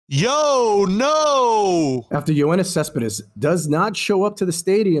Yo, no! After Yoenis Cespedes does not show up to the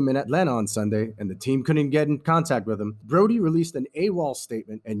stadium in Atlanta on Sunday and the team couldn't get in contact with him, Brody released an AWOL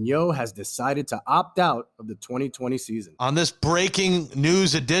statement and Yo has decided to opt out of the 2020 season. On this breaking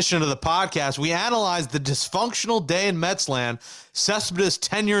news edition of the podcast, we analyzed the dysfunctional day in Metsland, Cespedes'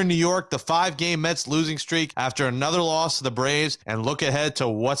 tenure in New York, the 5-game Mets losing streak after another loss to the Braves, and look ahead to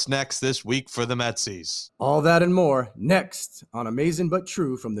what's next this week for the Metsies. All that and more next on Amazing But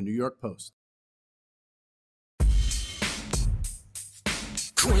True from the New York Post.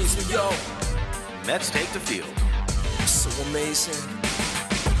 Queens, New York. Mets take the field. So amazing.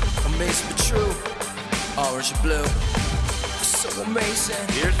 Amazing but true. Orange and blue. So amazing.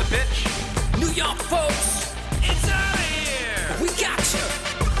 Here's the pitch. New York folks. It's out of here. We got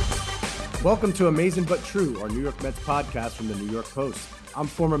you. Welcome to Amazing But True, our New York Mets podcast from the New York Post. I'm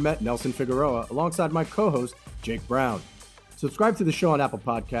former Met Nelson Figueroa, alongside my co-host, Jake Brown. Subscribe to the show on Apple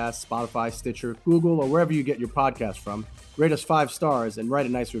Podcasts, Spotify, Stitcher, Google, or wherever you get your podcast from. Rate us 5 stars and write a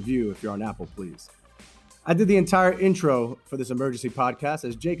nice review if you're on Apple, please. I did the entire intro for this emergency podcast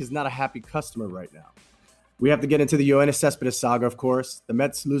as Jake is not a happy customer right now. We have to get into the Yoenis Cespedes saga, of course, the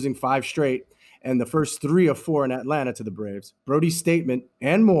Mets losing 5 straight, and the first 3 of 4 in Atlanta to the Braves, Brody's statement,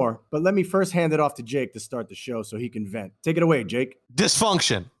 and more. But let me first hand it off to Jake to start the show so he can vent. Take it away, Jake.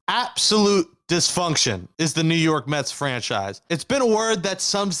 Dysfunction. Absolute dysfunction is the New York Mets franchise. It's been a word that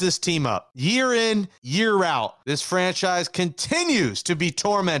sums this team up. Year in, year out, this franchise continues to be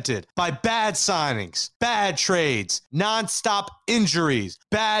tormented by bad signings, bad trades, nonstop injuries,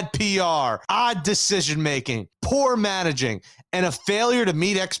 bad PR, odd decision-making, poor managing, and a failure to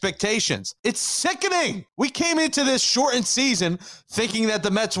meet expectations. It's sickening. We came into this shortened season thinking that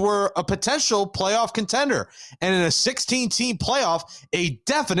the Mets were a potential playoff contender, and in a 16-team playoff, a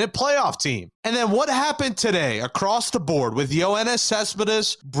definite playoff team. And then what happened today across the board with Yoenis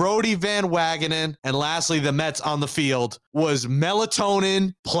Cespedes, Brodie Van Wagenen, and lastly the Mets on the field was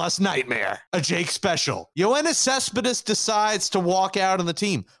melatonin plus nightmare, a Jake special. Yoenis Cespedes decides to walk out on the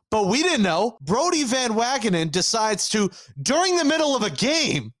team. But we didn't know. Brodie Van Wagenen decides to, during the middle of a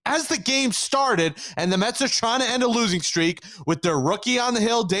game, as the game started, and the Mets are trying to end a losing streak with their rookie on the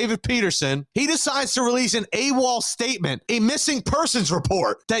hill, David Peterson, he decides to release an AWOL statement, a missing persons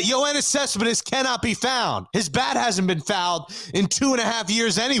report, that Yoenis Cespedes cannot be found. His bat hasn't been found in 2.5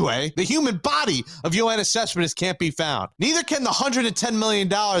 years anyway. The human body of Yoenis Cespedes can't be found. Neither can the $110 million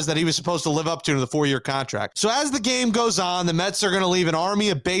that he was supposed to live up to in the 4-year contract. So as the game goes on, the Mets are going to leave an army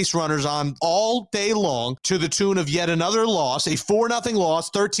of base runners on all day long to the tune of yet another loss, a 4-0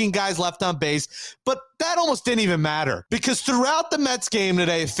 loss, 13 guys left on base. But that almost didn't even matter because throughout the Mets game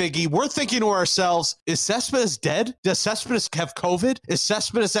today, Figgy, we're thinking to ourselves, is Cespedes dead? Does Cespedes have COVID? Is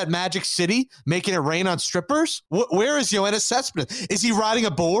Cespedes at Magic City making it rain on strippers? Where is Yoenis Cespedes? Is he riding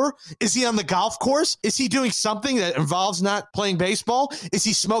a boar? Is he on the golf course? Is he doing something that involves not playing baseball? Is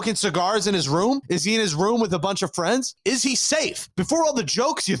he smoking cigars in his room? Is he in his room with a bunch of friends? Is he safe? Before all the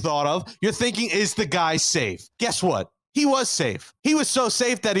jokes you thought of, you're thinking, is the guy safe? Guess what? He was safe. He was so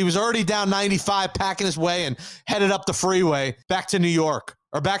safe that he was already down 95, packing his way and headed up the freeway back to New York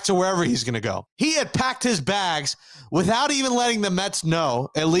or back to wherever he's going to go. He had packed his bags without even letting the Mets know,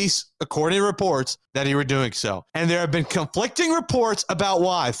 at least according to reports, that he were doing so. And there have been conflicting reports about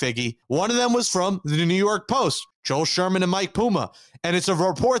why, Figgy. One of them was from the New York Post, Joel Sherman and Mike Puma. And it's a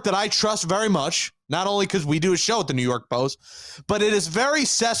report that I trust very much, not only because we do a show at the New York Post, but it is very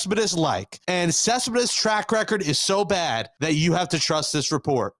Cespedes-like. And Cespedes' track record is so bad that you have to trust this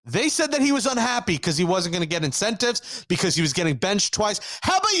report. They said that he was unhappy because he wasn't going to get incentives, because he was getting benched twice.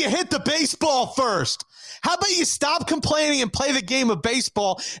 How about you hit the baseball first? How about you stop complaining and play the game of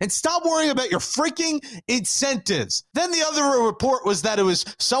baseball and stop worrying about your freaking incentives? Then the other report was that it was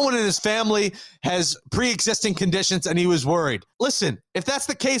someone in his family has pre-existing conditions and he was worried. Listen, if that's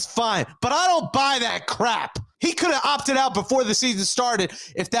the case, fine. But I don't buy that crap. He could have opted out before the season started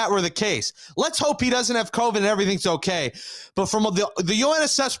if that were the case. Let's hope he doesn't have COVID and everything's okay. But from the Yoenis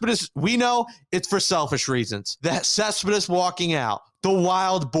Cespedes, we know it's for selfish reasons. That Cespedes walking out, the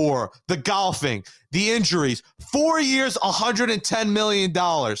wild boar, the golfing, the injuries, 4 years, $110 million.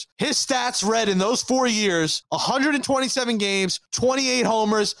 His stats read in those 4 years, 127 games, 28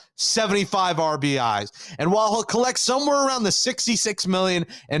 homers, 75 RBIs. And while he'll collect somewhere around the 66 million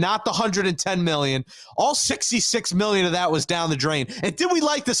and not the 110 million, all 66 million of that was down the drain. And did we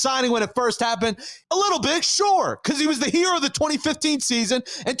like the signing when it first happened? A little bit, sure, because he was the hero of the 2015 season,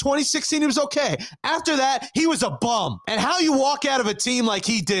 and 2016 he was okay. After that, he was a bum. And how you walk out of a team like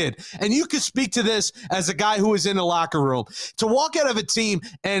he did, and you could speak to this this as a guy who was in the locker room. To walk out of a team,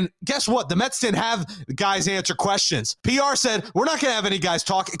 and guess what? The Mets didn't have guys answer questions. PR said, we're not going to have any guys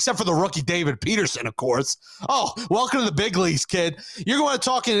talk except for the rookie David Peterson, of course. Oh, welcome to the big leagues, kid. You're going to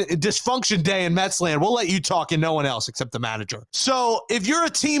talk in dysfunction day in Mets land. We'll let you talk and no one else except the manager. So if you're a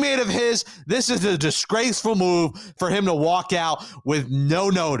teammate of his, this is a disgraceful move for him to walk out with no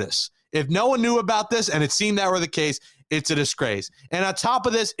notice. If no one knew about this, and it seemed that were the case, it's a disgrace. And on top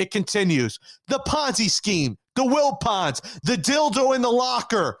of this, it continues. The Ponzi scheme, the Wilpons, the dildo in the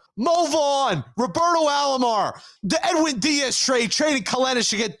locker, Mo Vaughn, Roberto Alomar, the Edwin Diaz trade, trading Kalenic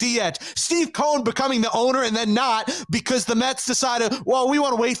to get Diaz, Steve Cohen becoming the owner and then not because the Mets decided, well, we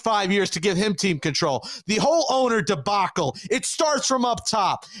want to wait 5 years to give him team control. The whole owner debacle, it starts from up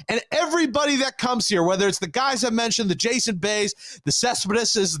top. And everybody that comes here, whether it's the guys I mentioned, the Jason Bays, the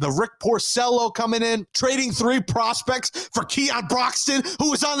Cespedes, the Rick Porcello coming in, trading 3 prospects for Keon Broxton,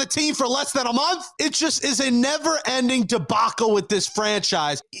 who was on the team for less than a month. It just is a never-ending debacle with this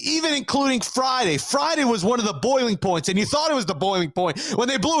franchise, even including Friday. Friday was one of the boiling points, and you thought it was the boiling point when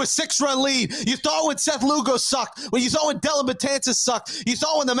they blew a 6-run lead. You thought when Seth Lugo sucked, when you thought when Dellin Betances sucked, you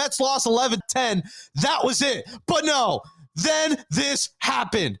thought when the Mets lost 11-10, that was it. But no, then this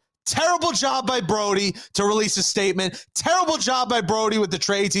happened. Terrible job by Brodie to release a statement. Terrible job by Brodie with the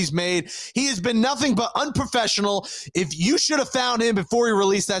trades he's made. He has been nothing but unprofessional. If you should have found him before he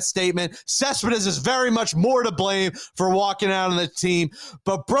released that statement, Cespedes is very much more to blame for walking out on the team.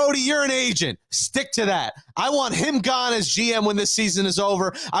 But Brodie, you're an agent. Stick to that. I want him gone as GM when this season is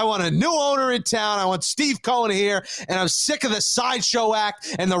over. I want a new owner in town. I want Steve Cohen here. And I'm sick of the sideshow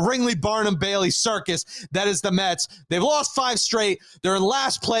act and the Ringley Barnum Bailey circus that is the Mets. They've lost 5 straight. They're in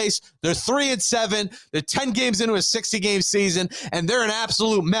last place. They're 3-7. They're 10 games into a 60-game season, and they're an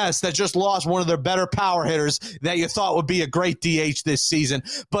absolute mess that just lost one of their better power hitters that you thought would be a great DH this season,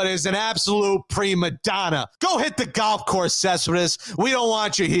 but is an absolute prima donna. Go hit the golf course, Cespedes. We don't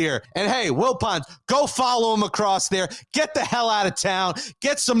want you here. And hey, Wilpons, go follow him across there. Get the hell out of town.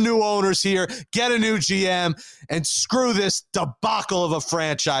 Get some new owners here. Get a new GM, and screw this debacle of a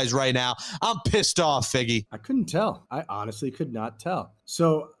franchise right now. I'm pissed off, Figgy. I couldn't tell. I honestly could not tell.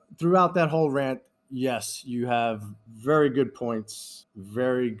 So throughout that whole rant, yes, you have very good points,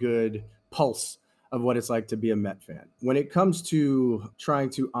 very good pulse of what it's like to be a Met fan. When it comes to trying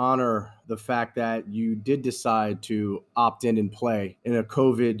to honor the fact that you did decide to opt in and play in a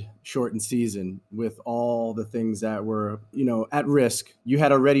COVID-shortened season with all the things that were, at risk, you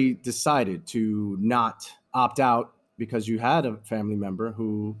had already decided to not opt out because you had a family member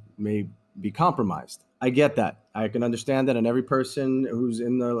who may be compromised. I get that. I can understand that, and every person who's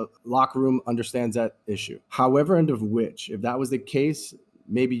in the locker room understands that issue. However, and of which, if that was the case,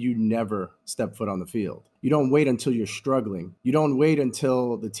 maybe you never step foot on the field. You don't wait until you're struggling. You don't wait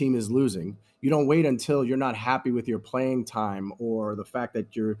until the team is losing. You don't wait until you're not happy with your playing time or the fact that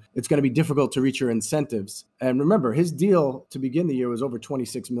it's going to be difficult to reach your incentives. And remember, his deal to begin the year was over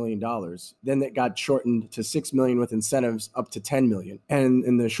 $26 million. Then it got shortened to $6 million with incentives up to $10 million. And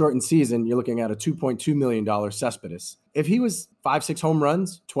in the shortened season, you're looking at a $2.2 million Cespedes. If he was 5-6 home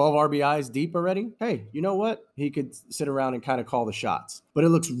runs, 12 RBIs deep already, hey, you know what? He could sit around and kind of call the shots. But it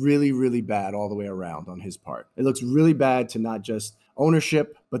looks really, really bad all the way around on his part. It looks really bad to not just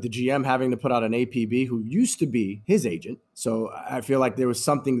ownership, but the GM having to put out an APB who used to be his agent. So I feel like there was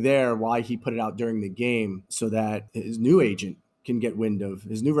something there why he put it out during the game so that his new agent can get wind of,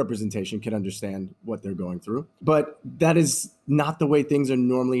 his new representation can understand what they're going through. But that is not the way things are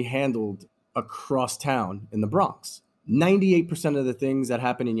normally handled across town in the Bronx. 98% of the things that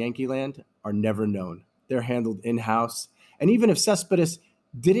happen in Yankee land are never known. They're handled in-house. And even if Cespedes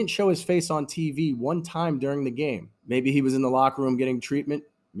didn't show his face on TV one time during the game, maybe he was in the locker room getting treatment.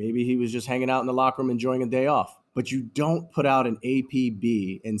 Maybe he was just hanging out in the locker room enjoying a day off. But you don't put out an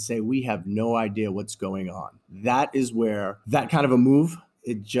APB and say, we have no idea what's going on. That is where that kind of a move,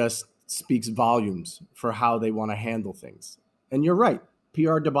 it just speaks volumes for how they want to handle things. And you're right.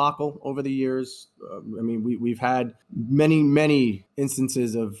 PR debacle over the years. We've had many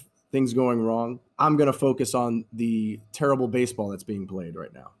instances of things going wrong. I'm going to focus on the terrible baseball that's being played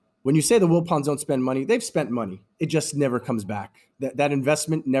right now. When you say the Wilpons don't spend money, they've spent money. It just never comes back. That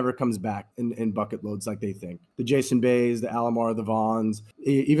investment never comes back in bucket loads like they think. The Jason Bays, the Alomar, the Vaughns,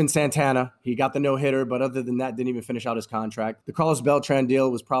 even Santana, he got the no-hitter, but other than that, didn't even finish out his contract. The Carlos Beltran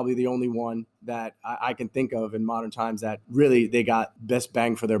deal was probably the only one that I can think of in modern times that really they got best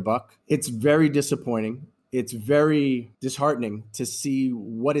bang for their buck. It's very disappointing. It's very disheartening to see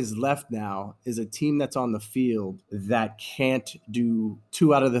what is left now is a team that's on the field that can't do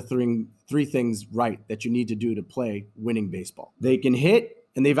 2 out of the 3 things right that you need to do to play winning baseball. They can hit,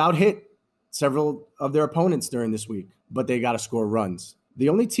 and they've out-hit several of their opponents during this week, but they got to score runs. The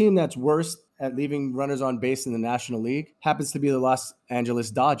only team that's worse at leaving runners on base in the National League happens to be the Los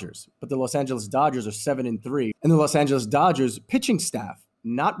Angeles Dodgers. But the Los Angeles Dodgers are 7-3. And the Los Angeles Dodgers pitching staff,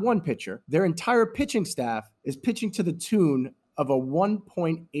 not one pitcher, their entire pitching staff is pitching to the tune of a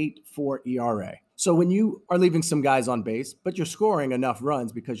 1.84 ERA. So when you are leaving some guys on base, but you're scoring enough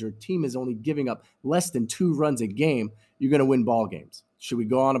runs because your team is only giving up less than 2 runs a game, you're going to win ball games. Should we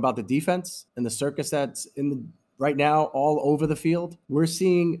go on about the defense and the circus that's right now all over the field? We're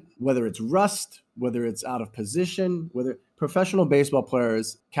seeing whether it's rust, whether it's out of position, whether professional baseball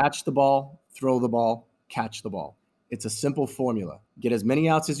players catch the ball, throw the ball, catch the ball. It's a simple formula. Get as many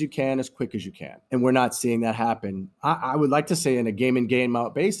outs as you can, as quick as you can. And we're not seeing that happen. I would like to say in a game in, game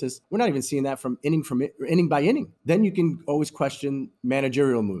out basis, we're not even seeing that from inning by inning. Then you can always question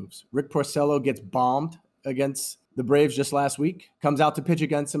managerial moves. Rick Porcello gets bombed against the Braves just last week, comes out to pitch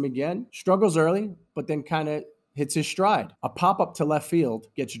against them again, struggles early, but then kind of hits his stride. A pop-up to left field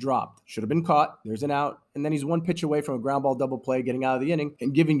gets dropped. Should have been caught. There's an out. And then he's one pitch away from a ground ball double play, getting out of the inning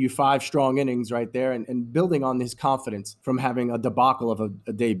and giving you 5 strong innings right there and building on his confidence from having a debacle of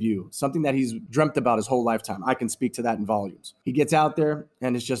a debut, something that he's dreamt about his whole lifetime. I can speak to that in volumes. He gets out there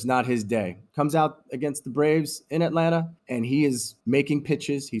and it's just not his day. Comes out against the Braves in Atlanta and he is making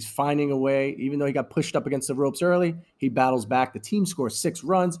pitches. He's finding a way. Even though he got pushed up against the ropes early, he battles back. The team scores 6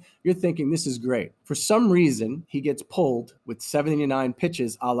 runs. You're thinking this is great. For some reason, he gets pulled with 79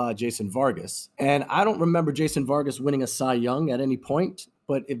 pitches a la Jason Vargas. And I don't remember Jason Vargas winning a Cy Young at any point,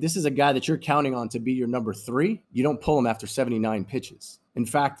 but if this is a guy that you're counting on to be your number 3, you don't pull him after 79 pitches. In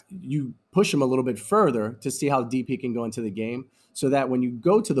fact, you push him a little bit further to see how deep he can go into the game so that when you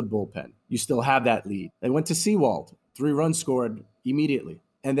go to the bullpen, you still have that lead. They went to Sewald, 3 runs scored immediately.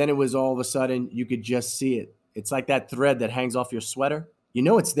 And then it was all of a sudden, you could just see it. It's like that thread that hangs off your sweater. You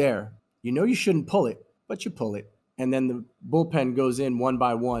know it's there. You know you shouldn't pull it, but you pull it. And then the bullpen goes in one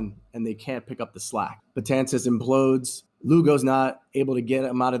by one, and they can't pick up the slack. Betances implodes. Lugo's not able to get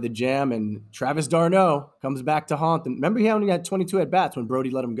him out of the jam, and Travis d'Arnaud comes back to haunt them. Remember, he only had 22 at-bats when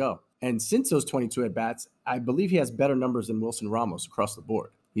Brody let him go. And since those 22 at-bats, I believe he has better numbers than Wilson Ramos across the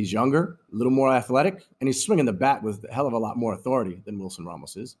board. He's younger, a little more athletic, and he's swinging the bat with a hell of a lot more authority than Wilson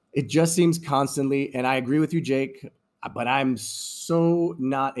Ramos is. It just seems constantly, and I agree with you, Jake, but I'm so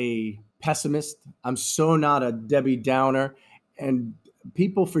not a pessimist. I'm so not a Debbie Downer. And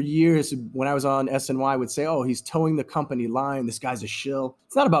people for years, when I was on SNY, would say, oh, he's towing the company line. This guy's a shill.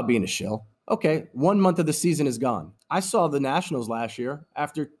 It's not about being a shill. Okay, 1 month of the season is gone. I saw the Nationals last year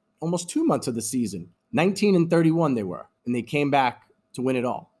after almost 2 months of the season. 19-31 they were, and they came back to win it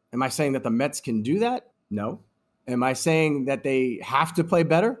all. Am I saying that the Mets can do that? No. Am I saying that they have to play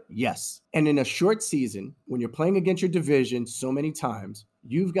better? Yes. And in a short season, when you're playing against your division so many times,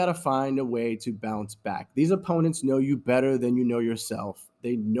 you've got to find a way to bounce back. These opponents know you better than you know yourself.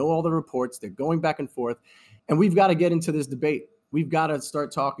 They know all the reports. They're going back and forth. And we've got to get into this debate. We've got to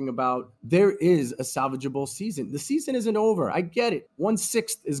start talking about there is a salvageable season. The season isn't over. I get it.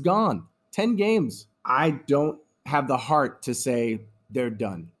 1/6 is gone. 10 games. I don't have the heart to say they're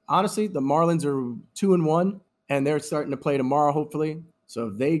done. Honestly, the Marlins are 2-1, and they're starting to play tomorrow, hopefully. So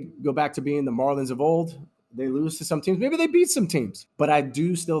if they go back to being the Marlins of old, they lose to some teams. Maybe they beat some teams. But I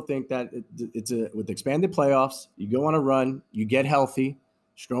do still think that it's with expanded playoffs, you go on a run, you get healthy,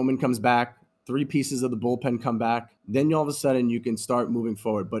 Stroman comes back, 3 pieces of the bullpen come back, then all of a sudden you can start moving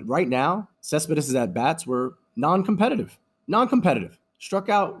forward. But right now, Cespedes' at-bats were non-competitive. Struck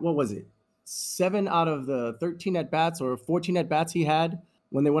out, what was it, 7 out of the 13 at-bats or 14 at-bats he had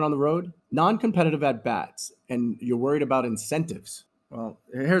when they went on the road? Non-competitive at-bats, and you're worried about incentives. Well,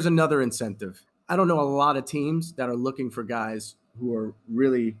 here's another incentive. I don't know a lot of teams that are looking for guys who are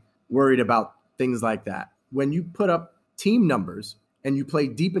really worried about things like that. When you put up team numbers and you play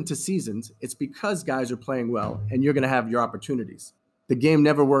deep into seasons, it's because guys are playing well and you're going to have your opportunities. The game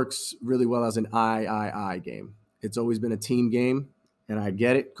never works really well as an I game. It's always been a team game, and I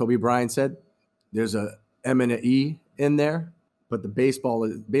get it. Kobe Bryant said there's a M and a E in there, but the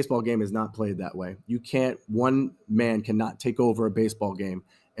baseball game is not played that way. One man cannot take over a baseball game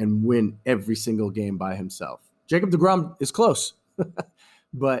and win every single game by himself. Jacob deGrom is close,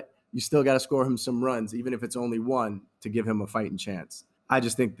 but you still got to score him some runs, even if it's only 1, to give him a fighting chance. I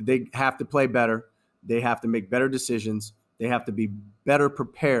just think that they have to play better. They have to make better decisions. They have to be better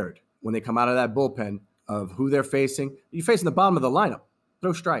prepared when they come out of that bullpen of who they're facing. You're facing the bottom of the lineup.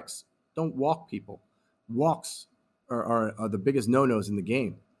 Throw strikes. Don't walk people. Walks are the biggest no-nos in the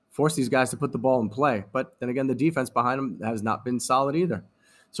game. Force these guys to put the ball in play. But then again, the defense behind them has not been solid either.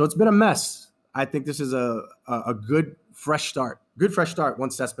 So it's been a mess. I think this is a good fresh start. Good fresh start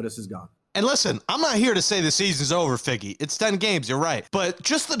once Cespedes is gone. And listen, I'm not here to say the season's over, Figgy. It's 10 games, you're right. But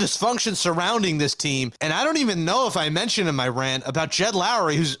just the dysfunction surrounding this team, and I don't even know if I mentioned in my rant about Jed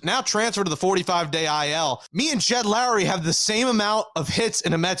Lowry, who's now transferred to the 45-day IL. Me and Jed Lowry have the same amount of hits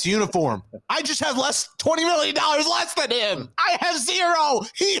in a Mets uniform. I just have $20 million less than him. I have zero.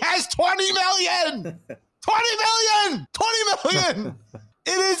 He has $20 million. 20 million.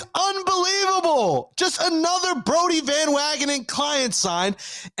 It is unbelievable. Just another Brody Van Wagenen client signed.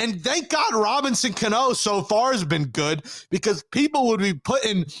 And thank God Robinson Cano so far has been good, because people would be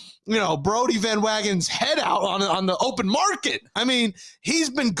putting, Brody Van Wagenen's head out on the open market. I mean, he's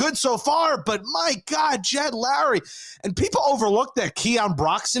been good so far, but my God, Jed Lowry. And people overlooked that Keon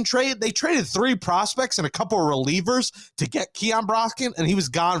Broxton trade. They traded 3 prospects and a couple of relievers to get Keon Broxton, and he was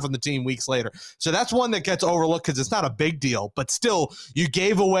gone from the team weeks later. So that's one that gets overlooked because it's not a big deal, but still, you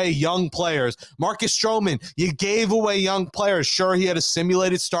gave away young players. Marcus Stroman, you gave away young players. Sure, he had a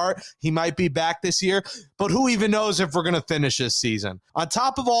simulated start. He might be back this year, but who even knows if we're going to finish this season? On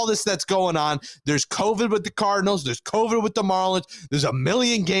top of all this that's going on, there's COVID with the Cardinals, there's COVID with the Marlins, there's a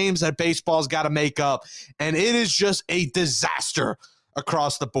million games that baseball's got to make up, and it is just a disaster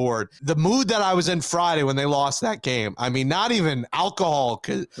across the board. The mood that I was in Friday when they lost that game, I mean, not even alcohol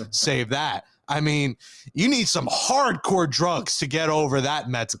could save that. I mean, you need some hardcore drugs to get over that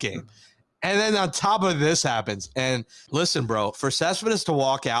Mets game. And then on top of this happens. And listen, bro, for Cespedes to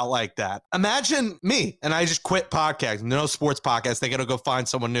walk out like that, imagine me, and I just quit podcasting, no sports podcast. They got to go find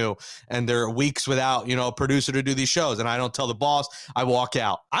someone new. And they're weeks without, a producer to do these shows. And I don't tell the boss, I walk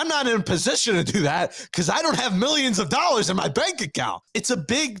out. I'm not in a position to do that because I don't have millions of dollars in my bank account. It's a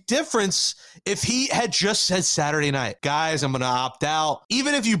big difference if he had just said Saturday night, guys, I'm going to opt out.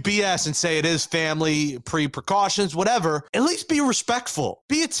 Even if you BS and say it is family, precautions, whatever, at least be respectful.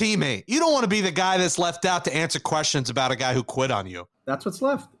 Be a teammate. You don't want to be the guy that's left out to answer questions about a guy who quit on you. That's what's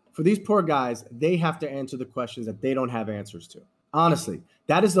left. For these poor guys, they have to answer the questions that they don't have answers to. Honestly,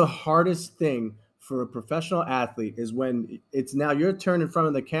 that is the hardest thing for a professional athlete, is when it's now your turn in front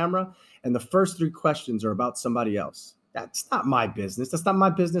of the camera and the first 3 questions are about somebody else. That's not my business. That's not my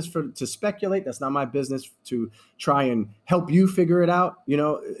business to speculate. That's not my business to try and help you figure it out.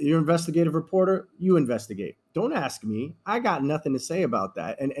 You're an investigative reporter. You investigate. Don't ask me. I got nothing to say about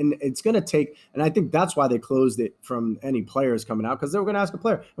that. And it's going to take, and I think that's why they closed it from any players coming out, because they were going to ask a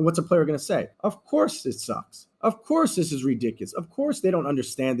player. And what's a player going to say? Of course it sucks. Of course this is ridiculous. Of course they don't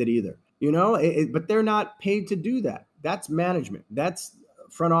understand it either. But they're not paid to do that. That's management. That's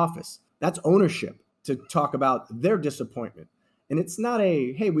front office. That's ownership, to talk about their disappointment. And it's not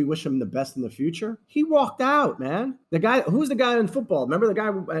hey, we wish him the best in the future. He walked out, man. Who's the guy in football? Remember the guy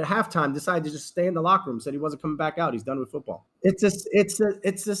at halftime decided to just stay in the locker room, said he wasn't coming back out. He's done with football. It's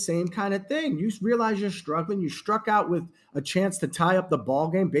the same kind of thing. You realize you're struggling. You struck out with a chance to tie up the ball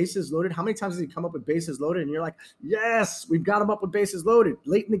game, bases loaded. How many times has he come up with bases loaded? And you're like, yes, we've got him up with bases loaded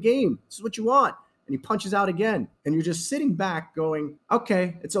late in the game. This is what you want. And he punches out again. And you're just sitting back going,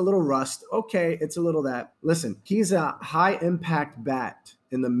 okay, it's a little rust. Okay, it's a little that. Listen, he's a high-impact bat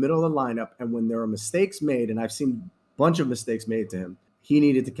in the middle of the lineup. And when there are mistakes made, and I've seen a bunch of mistakes made to him, he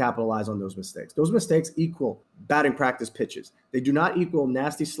needed to capitalize on those mistakes. Those mistakes equal batting practice pitches. They do not equal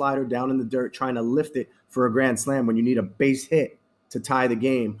nasty slider down in the dirt trying to lift it for a grand slam when you need a base hit to tie the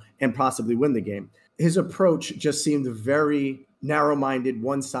game and possibly win the game. His approach just seemed very narrow-minded,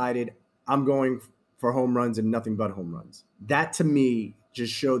 one-sided. I'm going for home runs and nothing but home runs. That to me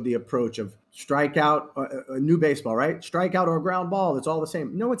just showed the approach of strikeout, a new baseball, right? Strikeout or a ground ball, it's all the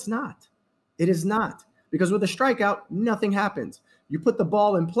same. No, it's not. It is not. Because with a strikeout, nothing happens. You put the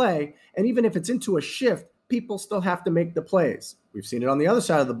ball in play, and even if it's into a shift, people still have to make the plays. We've seen it on the other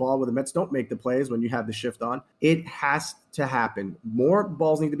side of the ball where the Mets don't make the plays when you have the shift on. It has to happen. More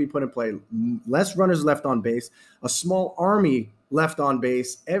balls need to be put in play. Less runners left on base. A small army left on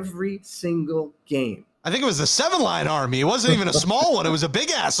base every single game. I think it was the 7-line army. It wasn't even a small one. It was a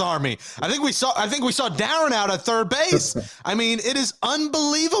big-ass army. I think we saw Darren out at third base. I mean, it is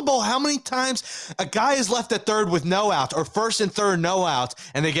unbelievable how many times a guy is left at third with no outs, or first and third no outs,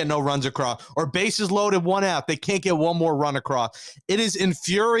 and they get no runs across, or bases loaded, 1 out. They can't get one more run across. It is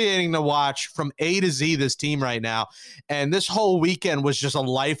infuriating to watch from A to Z, this team right now. And this whole weekend was just a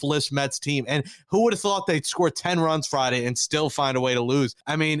lifeless Mets team. And who would have thought they'd score 10 runs Friday and still find a way to lose?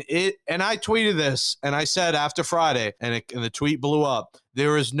 I mean, and I tweeted this, and I said after Friday, and the tweet blew up,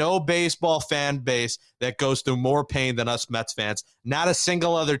 there is no baseball fan base that goes through more pain than us Mets fans. Not a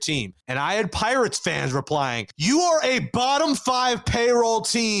single other team. And I had Pirates fans replying, you are a bottom 5 payroll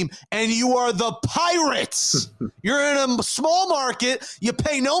team, and you are the Pirates. You're in a small market. You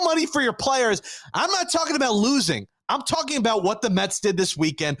pay no money for your players. I'm not talking about losing. I'm talking about what the Mets did this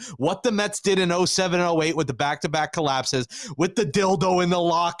weekend, what the Mets did in 07 and 08 with the back-to-back collapses, with the dildo in the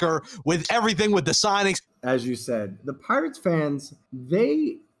locker, with everything, with the signings. As you said, the Pirates fans,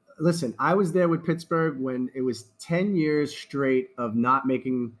 listen, I was there with Pittsburgh when it was 10 years straight of not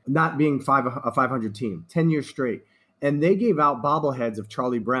being a 500 team, 10 years straight. And they gave out bobbleheads of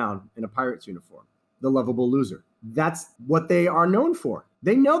Charlie Brown in a Pirates uniform, the lovable loser. That's what they are known for.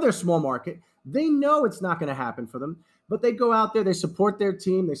 They know they're small market. They know it's not going to happen for them, but they go out there, they support their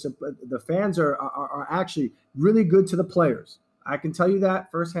team. The fans are actually really good to the players. I can tell you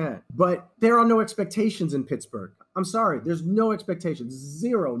that firsthand. But there are no expectations in Pittsburgh. I'm sorry. There's no expectations.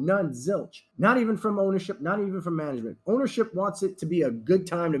 Zero, none, zilch. Not even from ownership, not even from management. Ownership wants it to be a good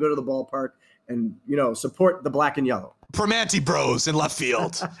time to go to the ballpark and, support the black and yellow. Primanti Bros in left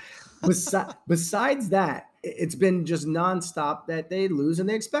field. Besides that, it's been just nonstop that they lose and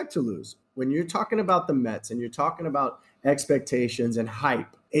they expect to lose. When you're talking about the Mets and you're talking about expectations and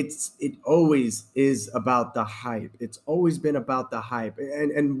hype, it always is about the hype. It's always been about the hype.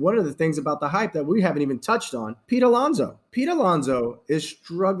 And one of the things about the hype that we haven't even touched on, Pete Alonso. Pete Alonso is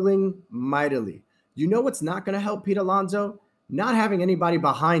struggling mightily. You know what's not going to help Pete Alonso? Not having anybody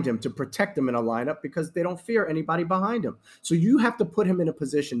behind him to protect him in a lineup because they don't fear anybody behind him. So you have to put him in a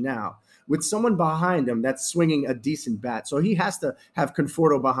position now with someone behind him that's swinging a decent bat. So he has to have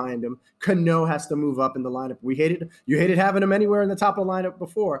Conforto behind him. Cano has to move up in the lineup. You hated having him anywhere in the top of the lineup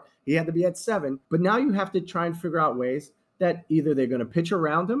before. He had to be at 7. But now you have to try and figure out ways that either they're going to pitch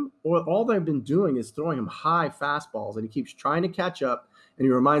around him or all they've been doing is throwing him high fastballs, and he keeps trying to catch up. And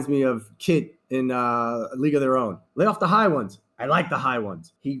he reminds me of Kit in League of Their Own. Lay off the high ones. I like the high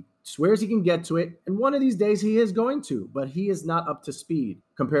ones. He swears he can get to it, and one of these days he is going to, but he is not up to speed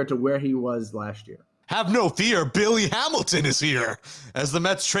compared to where he was last year. Have no fear, Billy Hamilton is here as the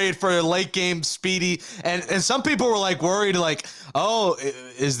Mets trade for a late game speedy. And some people were worried,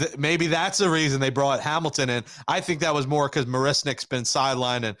 maybe that's the reason they brought Hamilton in. I think that was more because Marisnik's been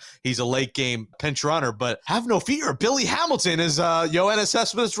sidelined and he's a late game pinch runner. But have no fear, Billy Hamilton is Yoenis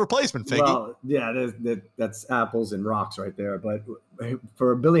Cespedes' replacement, Figgy. Well, yeah, that's apples and rocks right there. But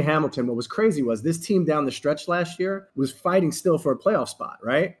for Billy Hamilton, what was crazy was this team down the stretch last year was fighting still for a playoff spot,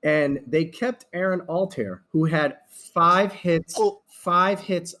 right? And they kept Aaron Altair, who had 5 hits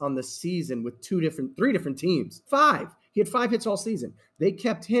on the season with 3 different teams. 5. He had 5 hits all season. They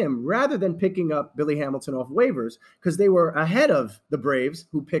kept him rather than picking up Billy Hamilton off waivers because they were ahead of the Braves,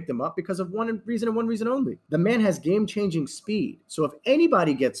 who picked him up because of one reason and one reason only. The man has game-changing speed. So if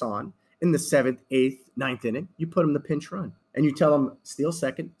anybody gets on in the 7th, 8th, 9th inning, you put him the pinch run. And you tell him, steal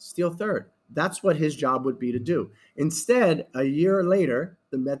second, steal third. That's what his job would be to do. Instead, a year later,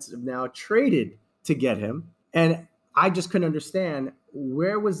 the Mets have now traded to get him. And I just couldn't understand,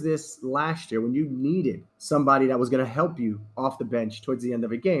 where was this last year when you needed somebody that was going to help you off the bench towards the end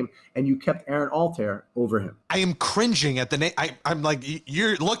of a game, and you kept Aaron Altair over him? I am cringing at the name. I'm like,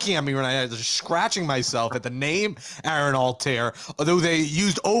 you're looking at me when I was scratching myself at the name Aaron Altair, although they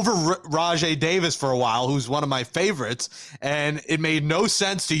used over Rajay Davis for a while, who's one of my favorites, and it made no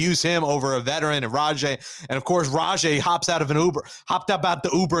sense to use him over a veteran and Rajay. And of course, Rajay hopped up out the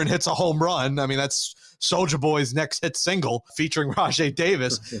Uber and hits a home run. I mean, that's Soulja Boy's next hit single featuring Rajay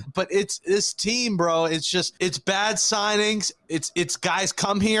Davis. But it's this team, bro. It's bad signings. It's guys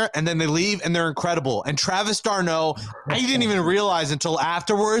come here and then they leave and they're incredible. And Travis d'Arnaud, I didn't even realize until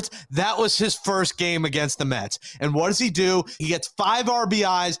afterwards that was his first game against the Mets. And what does he do? He gets 5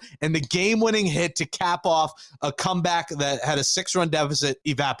 RBIs and the game-winning hit to cap off a comeback that had a 6-run deficit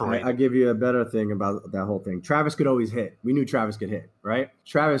evaporate. I'll give you a better thing about that whole thing. Travis could always hit. We knew Travis could hit, right?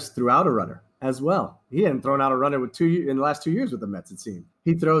 Travis threw out a runner as well. He hadn't thrown out a runner in the last 2 years with the Mets, it seemed.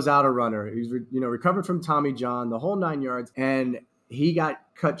 He throws out a runner. He's recovered from Tommy John, the whole 9 yards, and he got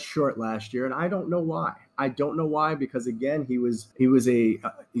cut short last year, and I don't know why. Because again, he's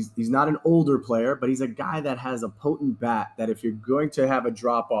not an older player, but he's a guy that has a potent bat that if you're going to have a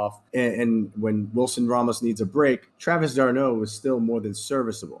drop off and when Wilson Ramos needs a break, Travis d'Arnaud was still more than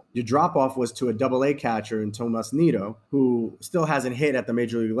serviceable. Your drop off was to a AA catcher in Tomas Nido, who still hasn't hit at the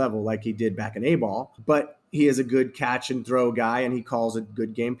major league level like he did back in A-ball, but he is a good catch and throw guy, and he calls a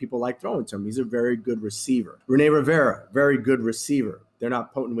good game. People like throwing to him. He's a very good receiver. Rene Rivera, very good receiver. They're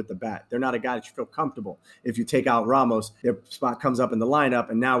not potent with the bat. They're not a guy that you feel comfortable. If you take out Ramos, their spot comes up in the lineup,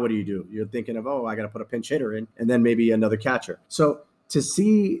 and now what do? You're thinking of, I got to put a pinch hitter in, and then maybe another catcher. So to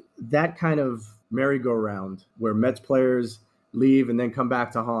see that kind of merry-go-round where Mets players leave and then come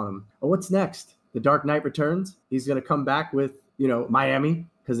back to haunt them, what's next? The Dark Knight Returns? He's going to come back with, Miami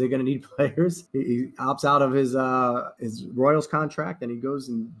because they're going to need players. He opts out of his Royals contract and he goes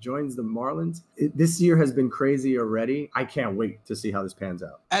and joins the Marlins. This year has been crazy already. I can't wait to see how this pans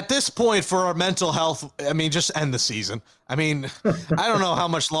out. At this point, for our mental health, I mean, just end the season. I mean, I don't know how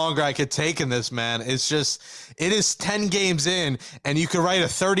much longer I could take in this, man. It's just, it is 10 games in, and you could write a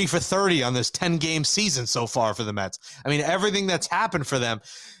 30 for 30 on this 10-game season so far for the Mets. I mean, everything that's happened for them.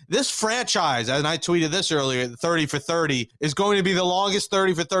 This franchise, and I tweeted this earlier, 30 for 30 is going to be the longest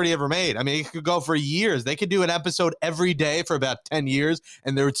 30 for 30 ever made. I mean, it could go for years. They could do an episode every day for about 10 years,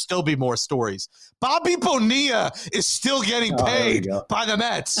 and there would still be more stories. Bobby Bonilla is still getting paid by the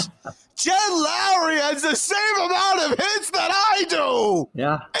Mets. Jed Lowry has the same amount of hits that I do.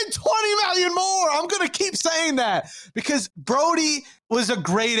 Yeah. And 20 million more. I'm going to keep saying that because Brody was a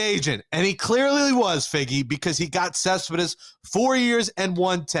great agent, and he clearly was, Figgy, because he got Cespedes 4 years and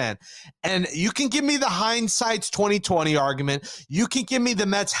 110. And you can give me the hindsight's 2020 argument. You can give me the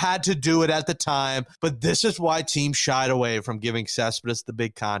Mets had to do it at the time, but this is why teams shied away from giving Cespedes the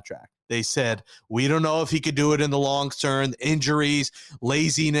big contract. They said, we don't know if he could do it in the long term, injuries,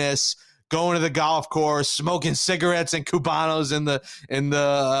 laziness, going to the golf course, smoking cigarettes and Cubanos in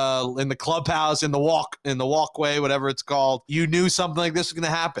the clubhouse, in the walkway, whatever it's called. You knew something like this was going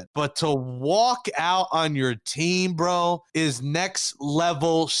to happen. But to walk out on your team, bro, is next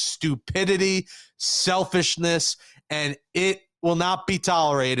level stupidity, selfishness, and it will not be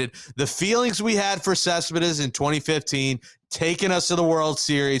tolerated. The feelings we had for Cespedes in 2015, taking us to the World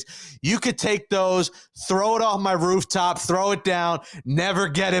Series, you could take those, throw it off my rooftop, throw it down, never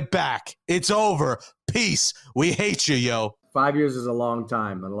get it back. It's over. Peace. We hate you, yo. 5 years is a long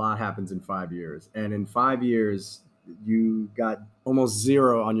time, and a lot happens in 5 years. And in 5 years, you got almost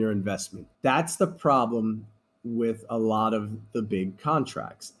zero on your investment. That's the problem with a lot of the big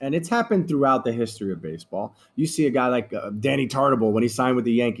contracts. And it's happened throughout the history of baseball. You see a guy like Danny Tartabull when he signed with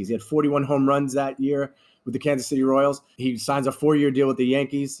the Yankees. He had 41 home runs that year with the Kansas City Royals. He signs a 4-year deal with the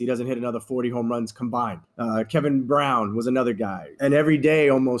Yankees. He doesn't hit another 40 home runs combined. Kevin Brown was another guy. And every day,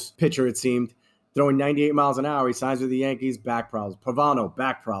 almost pitcher, it seemed, throwing 98 miles an hour. He signs with the Yankees, back problems. Pavano,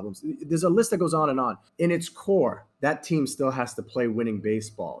 back problems. There's a list that goes on and on. In its core, that team still has to play winning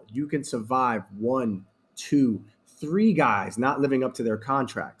baseball. You can survive 1, 2, 3 guys not living up to their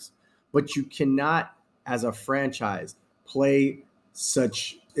contracts, but you cannot, as a franchise, play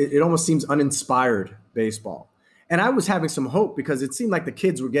such, it almost seems uninspired baseball. And I was having some hope because it seemed like the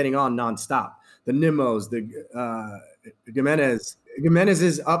kids were getting on nonstop. The Nimos, the Gimenez. Gimenez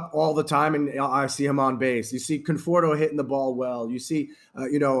is up all the time, and I see him on base. You see Conforto hitting the ball well. You see,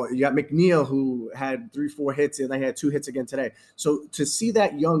 you got McNeil, who had 3-4 hits, and they had 2 hits again today. So to see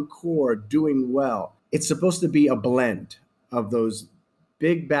that young core doing well, it's supposed to be a blend of those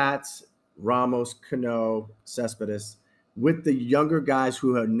big bats, Ramos, Cano, Cespedes, with the younger guys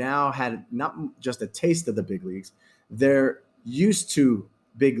who have now had not just a taste of the big leagues. They're used to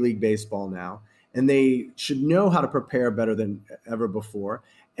big league baseball now, and they should know how to prepare better than ever before.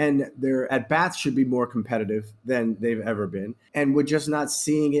 And their at-bats should be more competitive than they've ever been. And we're just not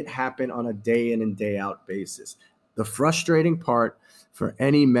seeing it happen on a day in and day out basis. The frustrating part for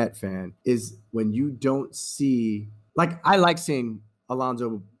any Met fan is when you don't see, like, I like seeing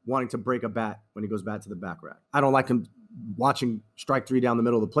Alonso wanting to break a bat when he goes back to the back rack. I don't like him watching strike 3 down the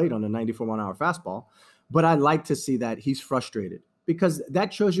middle of the plate on a 94-mile-an-hour fastball, but I like to see that he's frustrated because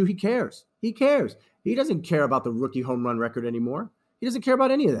that shows you he cares. He cares. He doesn't care about the rookie home run record anymore. He doesn't care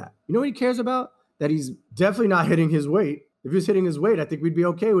about any of that. You know what he cares about? That he's definitely not hitting his weight. If he was hitting his weight, I think we'd be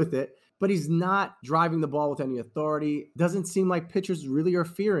okay with it. But he's not driving the ball with any authority. Doesn't seem like pitchers really are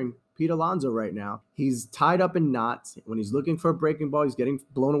fearing Pete Alonso right now. He's tied up in knots. When he's looking for a breaking ball, he's getting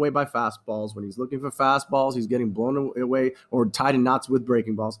blown away by fastballs. When he's looking for fastballs, he's getting blown away or tied in knots with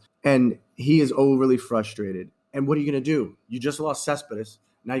breaking balls. And he is overly frustrated. And what are you going to do? You just lost Cespedes.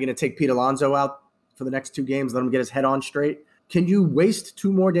 Now you're going to take Pete Alonso out for the next 2 games, let him get his head on straight. Can you waste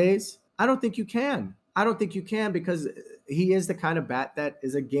 2 more days? I don't think you can. I don't think you can because he is the kind of bat that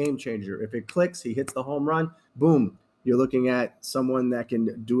is a game changer. If it clicks, he hits the home run, boom. You're looking at someone that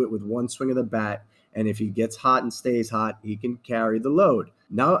can do it with one swing of the bat. And if he gets hot and stays hot, he can carry the load.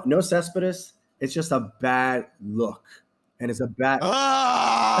 No Cespedes. It's just a bad look. And it's a bad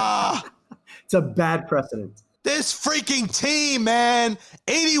it's a bad precedent. This freaking team, man.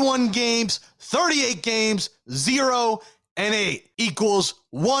 81 games, 38 games, 0-8 equals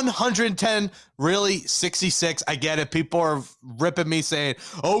 110, really 66. I get it. People are ripping me saying,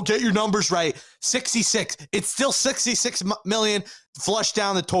 oh, get your numbers right. 66. It's still 66 million flushed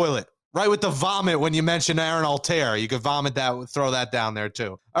down the toilet. Right with the vomit when you mention Aaron Altair. You could vomit that, throw that down there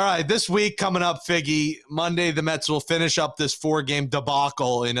too. All right, this week coming up, Figgy, Monday the Mets will finish up this 4-game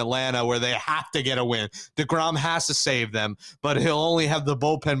debacle in Atlanta where they have to get a win. DeGrom has to save them, but he'll only have the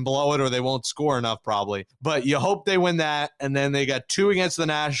bullpen blow it or they won't score enough probably. But you hope they win that, and then they got 2 against the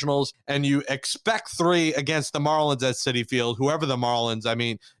Nationals, and you expect 3 against the Marlins at Citi Field, whoever the Marlins. I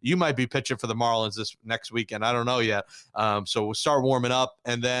mean, you might be pitching for the Marlins this next weekend. I don't know yet. So we'll start warming up,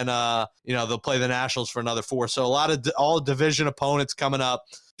 and then they'll play the Nationals for another 4. So a lot of all division opponents coming up.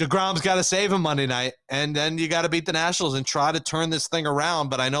 DeGrom's got to save him Monday night, and then you got to beat the Nationals and try to turn this thing around.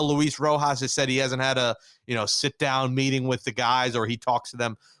 But I know Luis Rojas has said he hasn't had a sit-down meeting with the guys or he talks to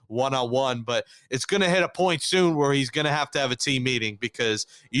them one-on-one, but it's going to hit a point soon where he's going to have a team meeting because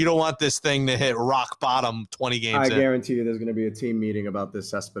you don't want this thing to hit rock bottom 20 games in. I guarantee you there's going to be a team meeting about this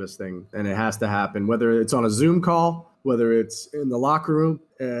Cespedes thing, and it has to happen, whether it's on a Zoom call, whether it's in the locker room,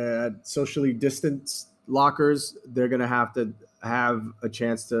 at socially distanced lockers. They're going to have a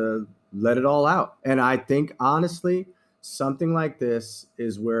chance to let it all out. And I think, honestly, something like this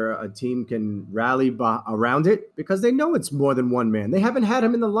is where a team can rally around it because they know it's more than one man. They haven't had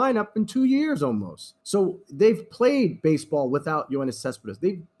him in the lineup in 2 years almost. So they've played baseball without Yoenis Cespedes.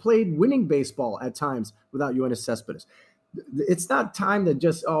 They've played winning baseball at times without Yoenis Cespedes. It's not time to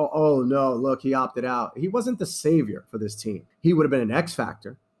just, oh no, look, he opted out. He wasn't the savior for this team. He would have been an X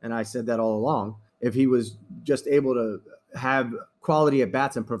factor, and I said that all along, if he was just able to have quality at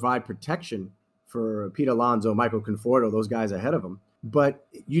bats and provide protection for Pete Alonso, Michael Conforto, those guys ahead of him. But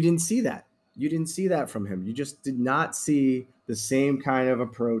you didn't see that. You didn't see that from him. You just did not see the same kind of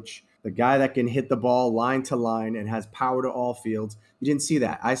approach. The guy that can hit the ball line to line and has power to all fields. You didn't see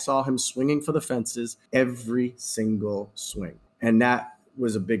that. I saw him swinging for the fences every single swing. And that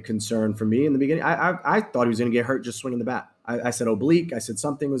was a big concern for me in the beginning. I thought he was going to get hurt just swinging the bat. I said oblique. I said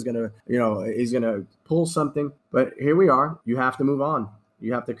something was going to, he's going to pull something. But here we are. You have to move on.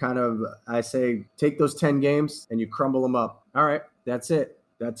 You have to I say, take those 10 games and you crumble them up. All right, that's it.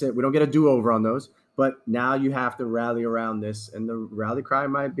 That's it. We don't get a do-over on those. But now you have to rally around this. And the rally cry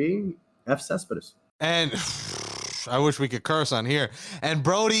might be F. Cespedes. And I wish we could curse on here. And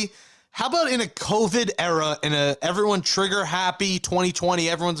Brody, how about in a COVID era, in a everyone trigger happy 2020,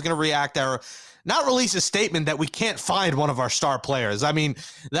 everyone's going to react era, not release a statement that we can't find one of our star players? I mean,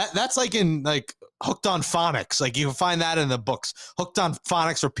 that's like in Hooked on Phonics. Like you can find that in the books. Hooked on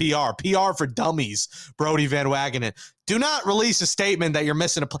Phonics for PR for dummies. Brody Van Wagenen. Do not release a statement that you're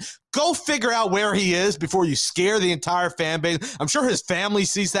missing a play. Go figure out where he is before you scare the entire fan base. I'm sure his family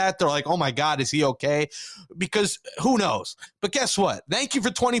sees that. They're like, oh my God, is he okay? Because who knows? But guess what? Thank you for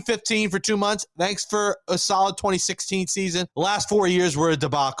 2015 for 2 months. Thanks for a solid 2016 season. The last 4 years were a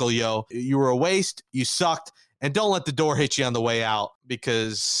debacle, yo. You were a waste. You sucked. And don't let the door hit you on the way out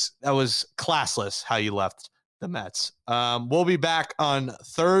because that was classless how you left the Mets. We'll be back on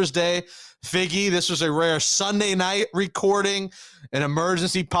Thursday. Figgy, this was a rare Sunday night recording, an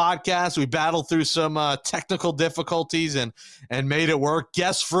emergency podcast. We battled through some technical difficulties and made it work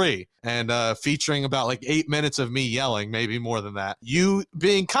guest-free and featuring about 8 minutes of me yelling, maybe more than that. You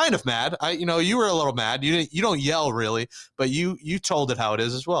being kind of mad. You were a little mad. You don't yell really, but you told it how it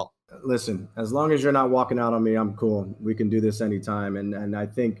is as well. Listen, as long as you're not walking out on me, I'm cool. We can do this anytime. And I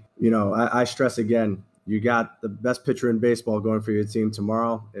think, I stress again, you got the best pitcher in baseball going for your team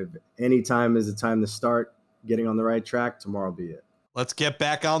tomorrow. If any time is the time to start getting on the right track, tomorrow be it. Let's get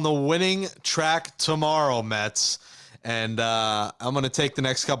back on the winning track tomorrow, Mets. And I'm going to take the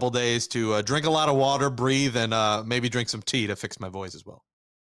next couple days to drink a lot of water, breathe, and maybe drink some tea to fix my voice as well.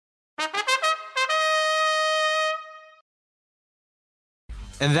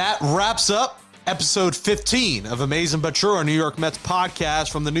 And that wraps up episode 15 of Amazing But True, our New York Mets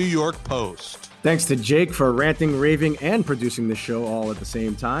podcast from the New York Post. Thanks to Jake for ranting, raving, and producing the show all at the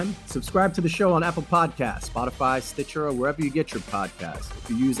same time. Subscribe to the show on Apple Podcasts, Spotify, Stitcher, or wherever you get your podcasts. If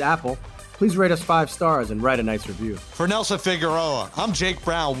you use Apple, please rate us 5 stars and write a nice review. For Nelson Figueroa, I'm Jake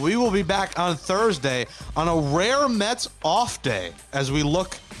Brown. We will be back on Thursday on a rare Mets off day as we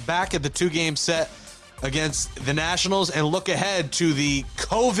look back at the 2-game set against the Nationals and look ahead to the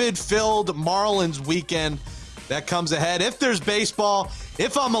COVID-filled Marlins weekend that comes ahead. If there's baseball,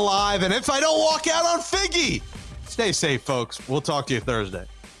 if I'm alive, and if I don't walk out on Figgy. Stay safe, folks. We'll talk to you Thursday.